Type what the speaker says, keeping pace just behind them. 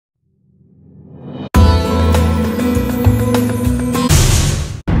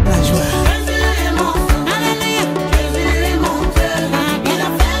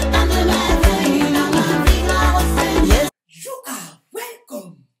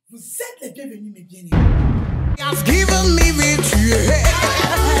Vous êtes les bienvenus, mes bien-aimés. Has given me victory.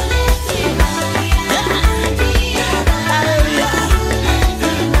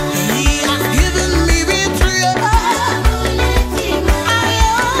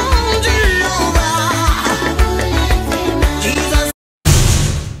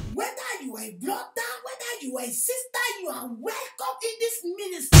 You are a sister, you are welcome in this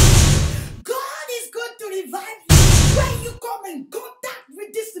ministry. God is going to revive you. When you come in contact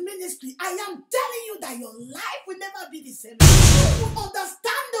with this ministry, I am telling you that your life will never be the same. You will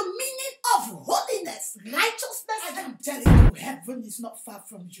understand the meaning of holiness, righteousness. I am telling you, heaven is not far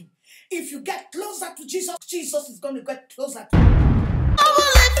from you. If you get closer to Jesus, Jesus is going to get closer to you. I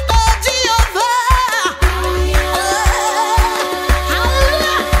will lift up Jehovah.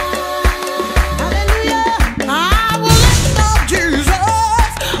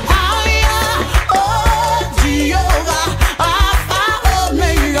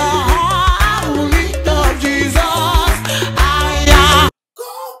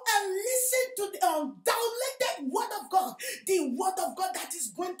 The word of God that is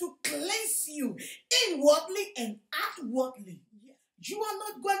going to cleanse you inwardly and outwardly. You are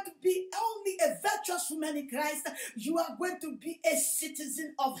not going to be only a virtuous woman in Christ. You are going to be a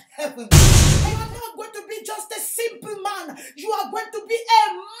citizen of heaven. You are not going to be just a simple man. You are going to be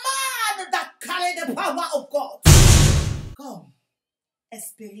a man that carries the power of God. Come,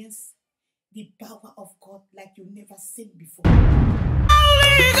 experience the power of God like you've never seen before.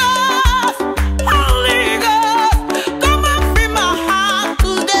 Holy Ghost, Holy Ghost, come and fill my heart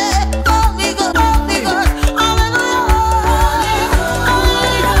today. Holy Ghost, Holy Ghost, hallelujah.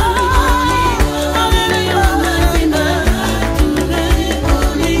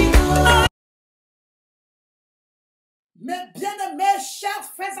 Mes bien-aimés, chers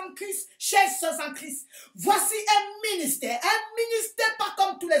frères en Christ, chers sœurs en Christ, voici un ministère pas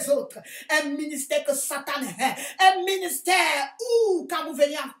comme tous les autres, un ministère que Satan est, un ministère où, quand vous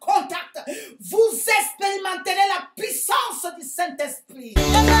venez en contact, vous expérimenterez la puissance du Saint-Esprit.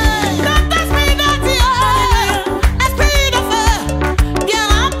 Saint-Esprit de Dieu, Esprit de feu, viens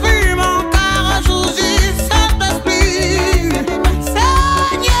remplir mon cœur aujourd'hui, Saint-Esprit.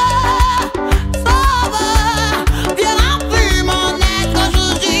 Seigneur, Sauveur, viens remplir mon être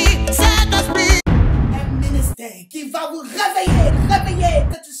aujourd'hui, Saint-Esprit. Un ministère qui va vous réveiller,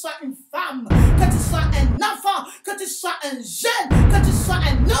 que tu sois une femme, que tu sois un enfant, que tu sois un jeune, que tu sois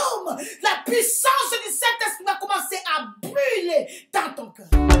un homme. La puissance du Saint-Esprit va commencer à brûler dans ton cœur.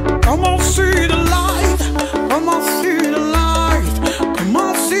 Come on, see the light. Come on, see the light. Come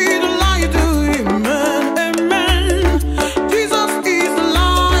on, see the light. Amen, amen. Jesus is the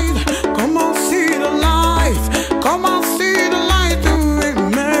light. Come on, see the light. Come on, see the light.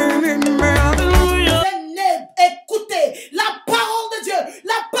 Amen, amen. Hallelujah. Venez écouter la parole de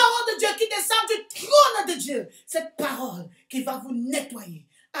Dieu qui descend du trône de Dieu. Cette parole qui va vous nettoyer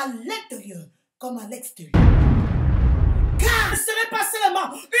à l'intérieur comme à l'extérieur. Car vous ne serez pas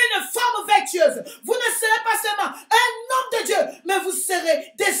seulement une femme vertueuse, vous ne serez pas seulement un homme de Dieu, mais vous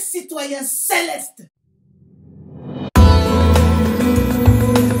serez des citoyens célestes.